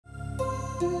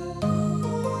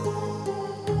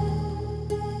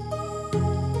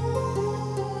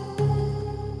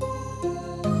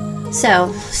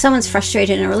So, someone's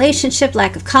frustrated in a relationship,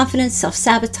 lack of confidence,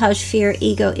 self-sabotage, fear,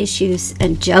 ego issues,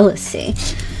 and jealousy.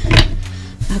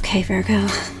 Okay, Virgo,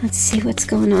 let's see what's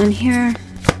going on here.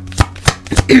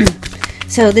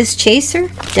 So this chaser,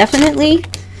 definitely,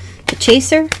 the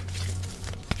chaser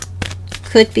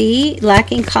could be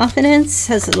lacking confidence,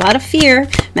 has a lot of fear.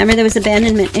 Remember, there was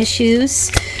abandonment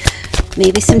issues,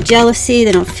 maybe some jealousy,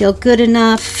 they don't feel good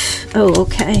enough. Oh,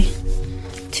 okay.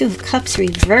 Two of Cups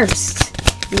reversed.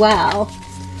 Wow,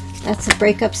 that's a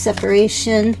breakup,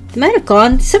 separation.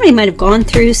 Somebody might have gone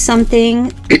through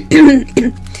something.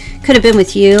 Could have been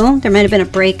with you. There might have been a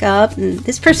breakup, and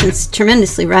this person's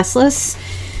tremendously restless.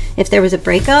 If there was a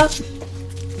breakup,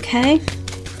 okay,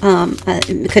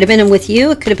 it could have been with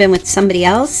you. It could have been with somebody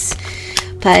else.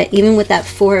 But even with that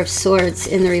Four of Swords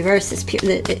in the reverse,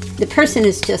 the person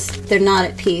is just, they're not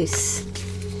at peace.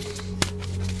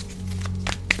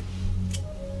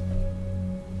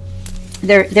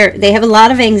 They have a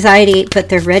lot of anxiety, but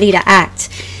they're ready to act.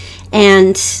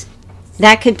 And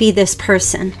that could be this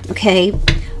person, okay?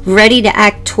 Ready to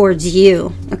act towards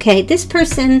you, okay? This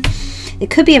person,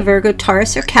 it could be a Virgo,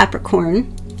 Taurus, or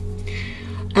Capricorn.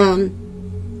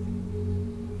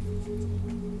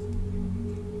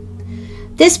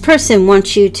 This person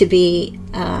wants you to be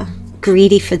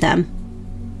greedy for them.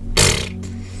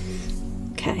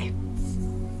 Okay.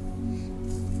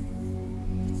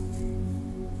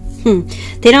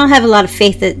 They don't have a lot of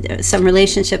faith that some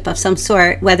relationship of some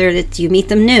sort, whether it's you meet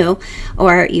them new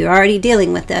or you're already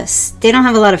dealing with this, they don't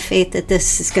have a lot of faith that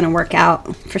this is going to work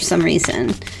out for some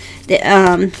reason.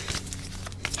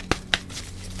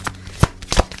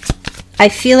 I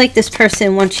feel like this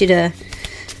person wants you to,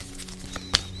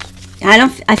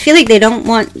 I feel like they don't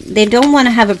want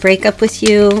to have a breakup with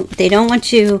you. They don't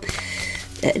want you,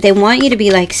 they want you to be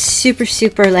like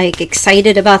super like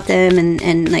excited about them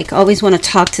and like always want to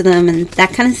talk to them and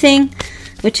that kind of thing,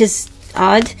 which is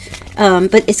odd.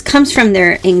 But it comes from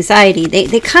their anxiety.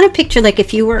 They kind of picture like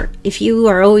if you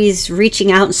are always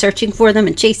reaching out and searching for them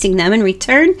and chasing them in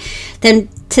return, then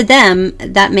to them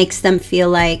that makes them feel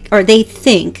like, or they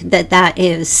think that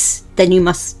is, then you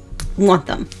must want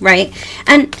them, right?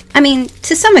 And I mean,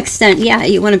 to some extent, yeah,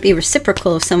 you want to be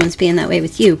reciprocal if someone's being that way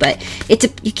with you, but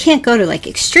you can't go to like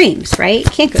extremes, right?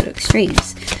 You can't go to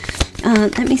extremes.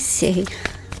 Let me see.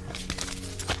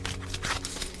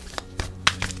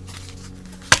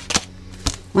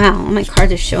 Wow, all my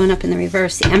cards are showing up in the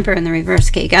reverse. The Emperor in the reverse.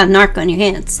 Okay, you got a narc on your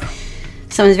hands.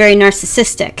 Someone's very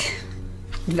narcissistic,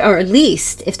 or at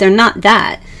least if they're not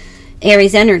that,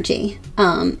 Aries energy.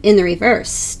 In the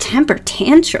reverse, temper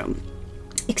tantrum,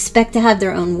 expect to have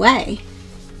their own way,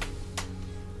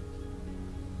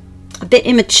 a bit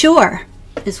immature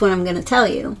is what I'm going to tell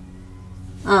you.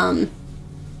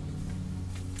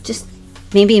 Just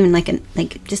maybe even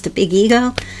like just a big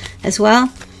ego as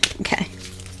well. Okay,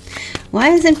 why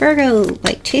isn't Virgo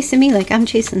like chasing me like I'm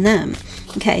chasing them?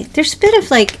 Okay, there's a bit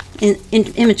of like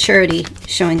immaturity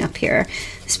showing up here.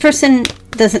 This person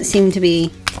doesn't seem to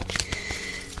be,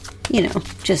 you know,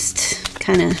 just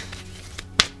kind of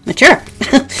mature.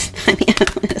 I mean, I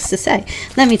don't know what else to say.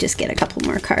 Let me just get a couple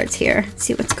more cards here.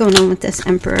 See what's going on with this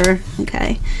Emperor.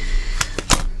 Okay.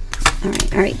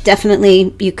 All right.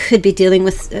 Definitely, you could be dealing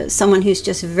with someone who's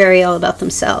just very all about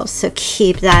themselves. So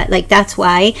keep that. Like, that's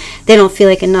why they don't feel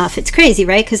like enough. It's crazy,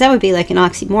 right? Because that would be like an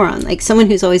oxymoron. Like, someone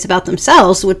who's always about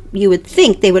themselves, you would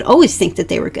think they would always think that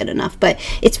they were good enough. But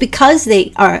it's because they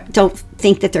don't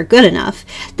think that they're good enough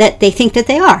that they think that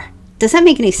they are. Does that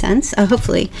make any sense?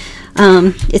 Hopefully.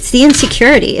 It's the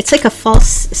insecurity. It's like a false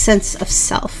sense of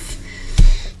self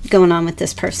going on with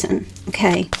this person.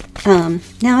 Okay.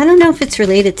 Now, I don't know if it's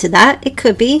related to that. It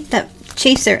could be that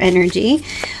chaser energy.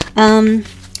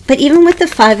 But even with the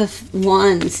Five of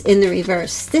Wands in the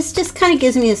reverse, this just kind of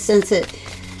gives me a sense that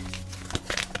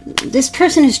this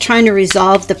person is trying to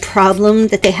resolve the problem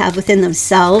that they have within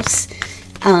themselves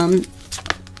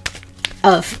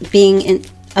of being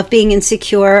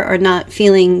insecure or not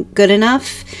feeling good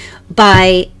enough,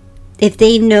 by, if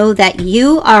they know that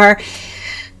you are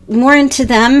more into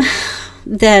them,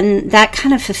 then that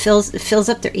kind of fills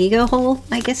up their ego hole,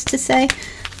 I guess to say.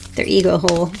 Their ego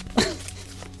hole.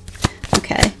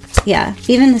 Okay. Yeah.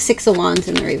 Even the Six of Wands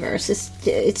in the reverse.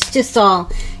 It's just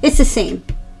all, it's the same.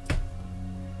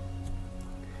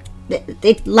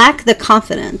 They lack the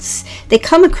confidence. They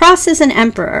come across as an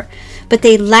emperor, but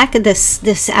they lack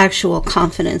this actual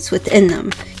confidence within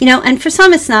them, you know. And for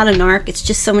some, it's not a narc. It's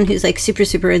just someone who's like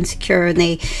super insecure, and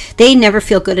they never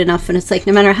feel good enough. And it's like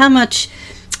no matter how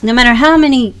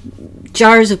many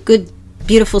jars of good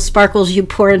beautiful sparkles you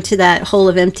pour into that hole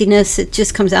of emptiness, it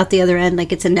just comes out the other end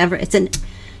like it's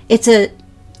a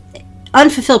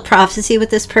unfulfilled prophecy with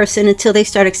this person until they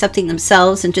start accepting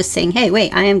themselves and just saying, hey,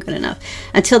 wait, I am good enough.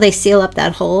 Until they seal up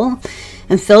that hole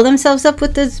and fill themselves up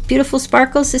with those beautiful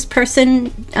sparkles, this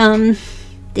person,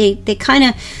 they kind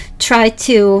of try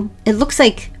to, it looks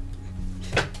like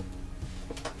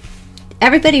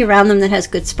everybody around them that has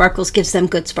good sparkles gives them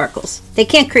good sparkles. They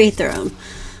can't create their own.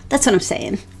 That's what I'm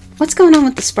saying. What's going on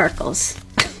with the sparkles?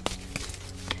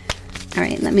 All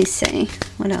right, let me see.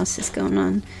 What else is going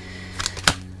on?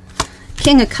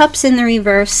 King of Cups in the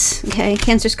reverse. Okay,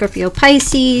 Cancer, Scorpio,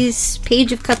 Pisces.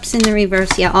 Page of Cups in the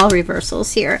reverse. Yeah, all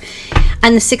reversals here.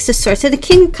 And the Six of Swords. So the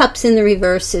King of Cups in the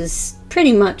reverse is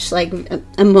pretty much like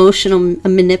emotional, a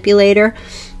manipulator.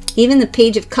 Even the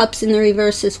Page of Cups in the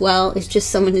reverse as well is just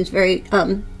someone who's very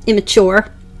immature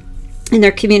in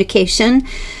their communication.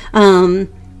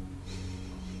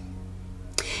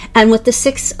 And with the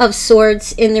Six of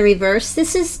Swords in the reverse,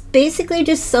 this is basically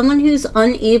just someone who's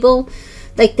unable,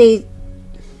 like they're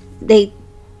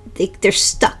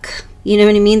stuck. You know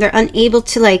what I mean? They're unable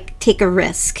to like take a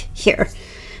risk here.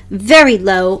 Very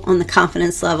low on the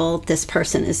confidence level. This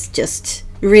person is just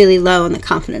really low on the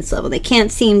confidence level. They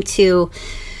can't seem to,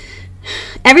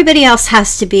 everybody else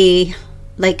has to be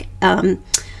like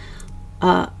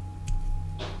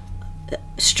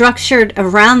structured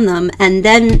around them, and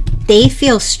then they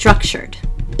feel structured.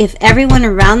 If everyone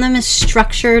around them is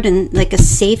structured and like a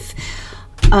safe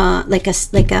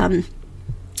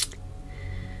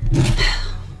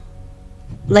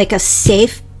like a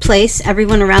safe place,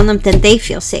 everyone around them, then they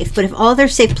feel safe. But if all their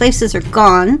safe places are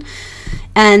gone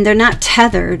and they're not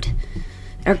tethered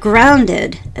or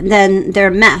grounded, then they're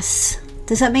a mess.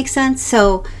 Does that make sense?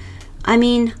 So I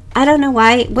mean, I don't know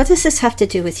why. What does this have to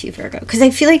do with you, Virgo? Because I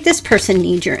feel like this person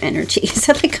needs your energy. Is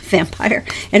that like a vampire?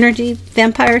 Energy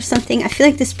vampire or something? I feel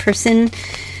like this person...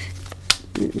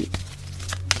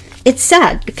 It's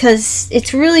sad because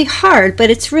it's really hard, but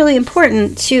it's really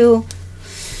important to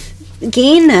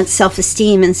gain that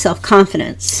self-esteem and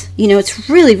self-confidence. You know, it's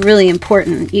really, really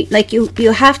important.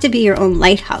 You have to be your own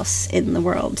lighthouse in the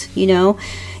world, you know?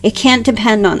 It can't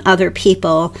depend on other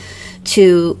people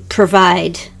to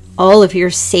provide all of your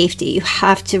safety. You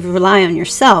have to rely on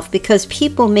yourself, because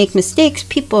people make mistakes.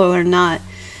 People are not,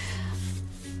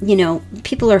 you know,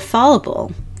 people are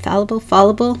fallible.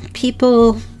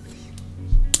 People,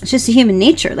 it's just a human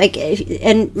nature. Like,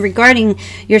 and regarding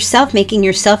yourself, making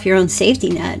yourself your own safety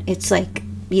net, it's like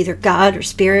either God or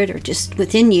spirit or just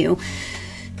within you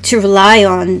to rely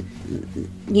on,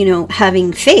 you know,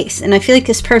 having faith. And I feel like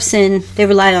this person, they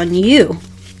rely on you,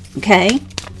 okay?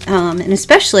 And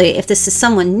especially if this is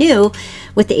someone new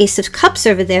with the Ace of Cups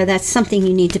over there, that's something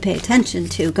you need to pay attention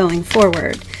to going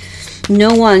forward.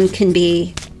 No one can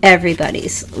be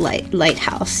everybody's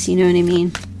lighthouse, you know what I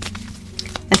mean?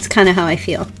 That's kind of how I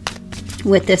feel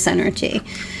with this energy.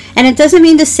 And it doesn't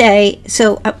mean to say,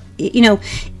 so, you know,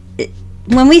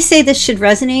 when we say this should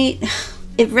resonate,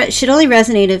 it should only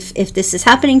resonate if this is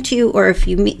happening to you, or if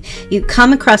you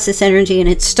come across this energy and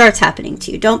it starts happening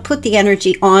to you. Don't put the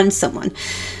energy on someone.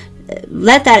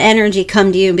 Let that energy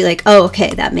come to you and be like, oh,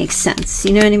 okay, that makes sense.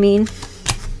 You know what I mean?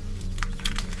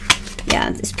 Yeah,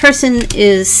 this person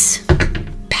is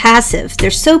passive.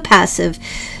 They're so passive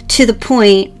to the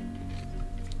point,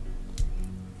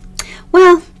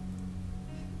 well,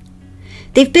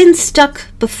 they've been stuck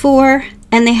before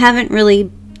and they haven't really,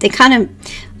 they kind of,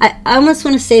 I almost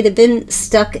want to say they've been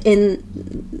stuck in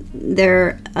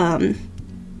their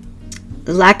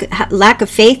lack of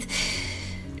faith.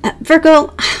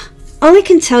 Virgo, all I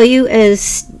can tell you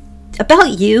is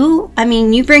about you. I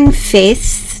mean, you bring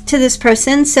faith to this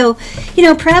person. So, you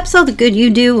know, perhaps all the good you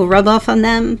do will rub off on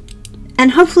them.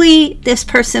 And hopefully this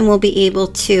person will be able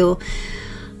to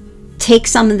take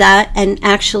some of that and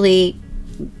actually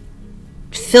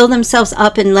fill themselves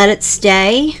up and let it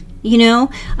stay, you know,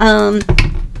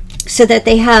 so that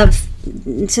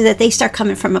they start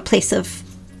coming from a place of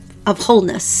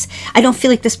wholeness. I don't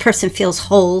feel like this person feels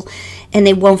whole, and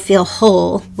they won't feel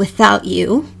whole without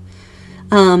you.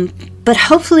 But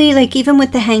hopefully, like even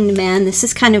with the Hanged Man, this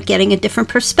is kind of getting a different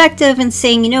perspective and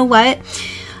saying, you know what,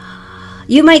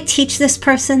 you might teach this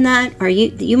person that, or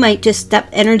you might just, that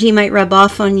energy might rub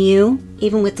off on you,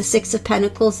 even with the Six of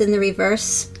Pentacles in the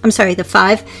reverse. I'm sorry, the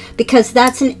 5, because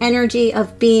that's an energy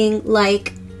of being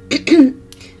like,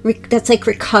 that's like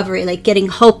recovery, like getting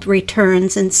hope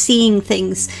returns and seeing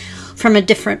things from a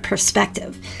different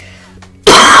perspective.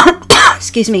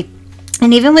 Excuse me.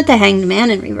 And even with the Hanged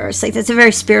Man in reverse, like that's a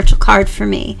very spiritual card for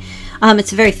me.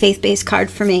 It's a very faith-based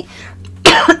card for me.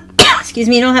 excuse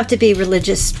me, you don't have to be a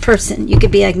religious person. You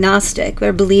could be agnostic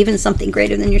or believe in something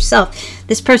greater than yourself.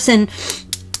 This person,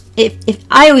 if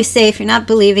I always say, if you're not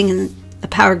believing in a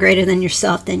power greater than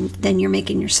yourself, then you're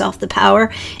making yourself the power.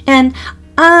 And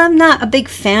I'm not a big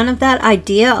fan of that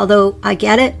idea, although I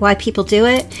get it, why people do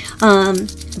it.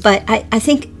 But I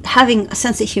think having a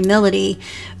sense of humility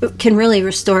can really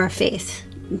restore our faith.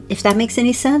 If that makes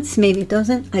any sense. Maybe it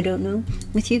doesn't. I don't know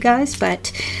with you guys,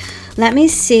 but let me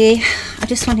see. I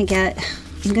just want to get,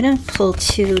 I'm going to pull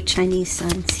 2 Chinese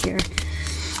suns here.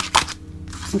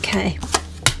 Okay.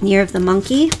 Year of the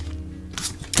monkey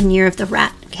and year of the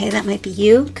rat. Okay, that might be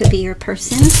you. Could be your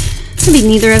person. Could be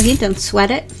neither of you. Don't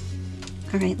sweat it.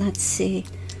 All right, let's see.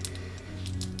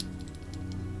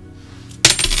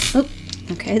 Oh,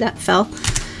 okay, that fell.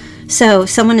 So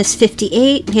someone is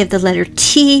 58. We have the letter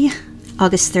T,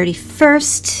 August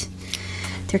 31st.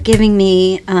 They're giving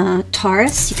me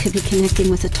Taurus. You could be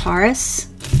connecting with a Taurus.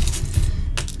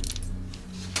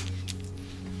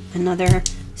 Another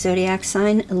zodiac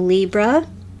sign, Libra.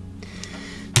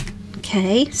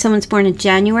 Okay, someone's born in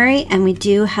January, and we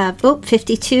do have,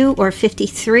 52 or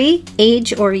 53,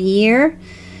 age or year.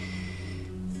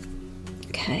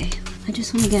 Okay, I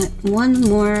just want to get one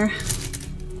more.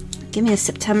 Give me a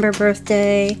September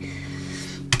birthday.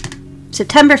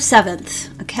 September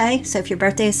 7th, okay? So if your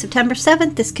birthday is September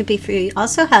 7th, this could be for you. You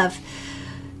also have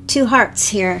 2 hearts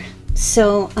here.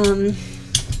 So,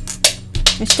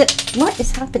 what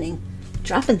is happening?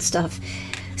 Dropping stuff.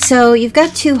 So you've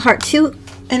got 2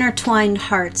 intertwined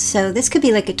hearts. So this could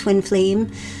be like a twin flame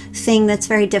thing that's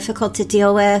very difficult to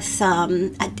deal with.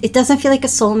 It doesn't feel like a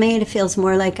soulmate. It feels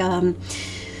more like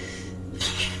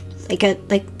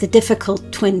the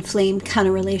difficult twin flame kind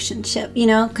of relationship, you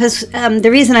know, because the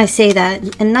reason I say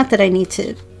that, and not that I need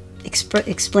to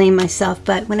explain myself,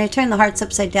 but when I turn the hearts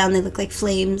upside down, they look like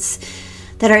flames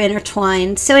that are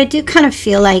intertwined. So I do kind of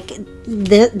feel like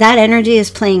that energy is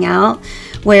playing out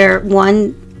where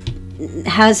one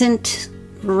hasn't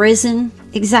risen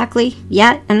exactly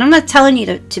yet. And I'm not telling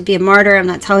you to be a martyr. I'm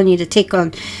not telling you to take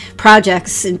on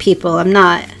projects and people. I'm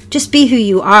not. Just be who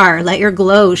you are. Let your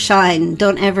glow shine.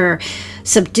 Don't ever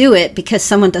subdue it because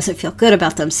someone doesn't feel good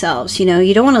about themselves. You know,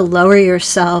 you don't want to lower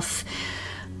yourself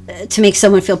to make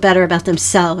someone feel better about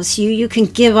themselves. You can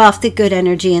give off the good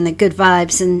energy and the good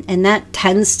vibes, and that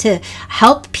tends to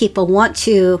help people want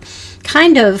to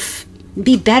kind of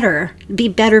be better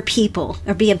people,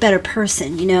 or be a better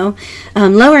person, you know.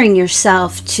 Lowering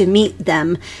yourself to meet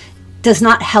them does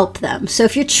not help them. So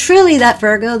if you're truly that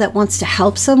Virgo that wants to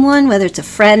help someone, whether it's a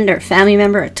friend or a family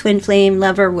member, a twin flame,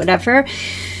 lover, whatever,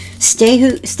 stay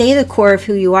the core of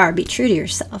who you are. Be true to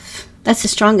yourself. That's the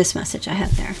strongest message I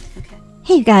have there. Okay.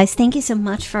 Hey you guys, thank you so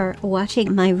much for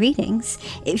watching my readings.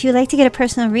 If you'd like to get a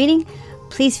personal reading,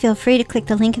 please feel free to click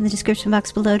the link in the description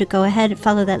box below to go ahead and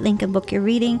follow that link and book your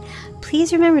reading.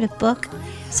 Please remember to book,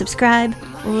 subscribe,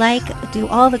 like, do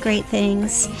all the great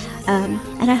things.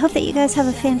 And I hope that you guys have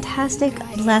a fantastic,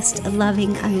 blessed,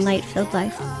 loving, and light-filled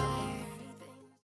life.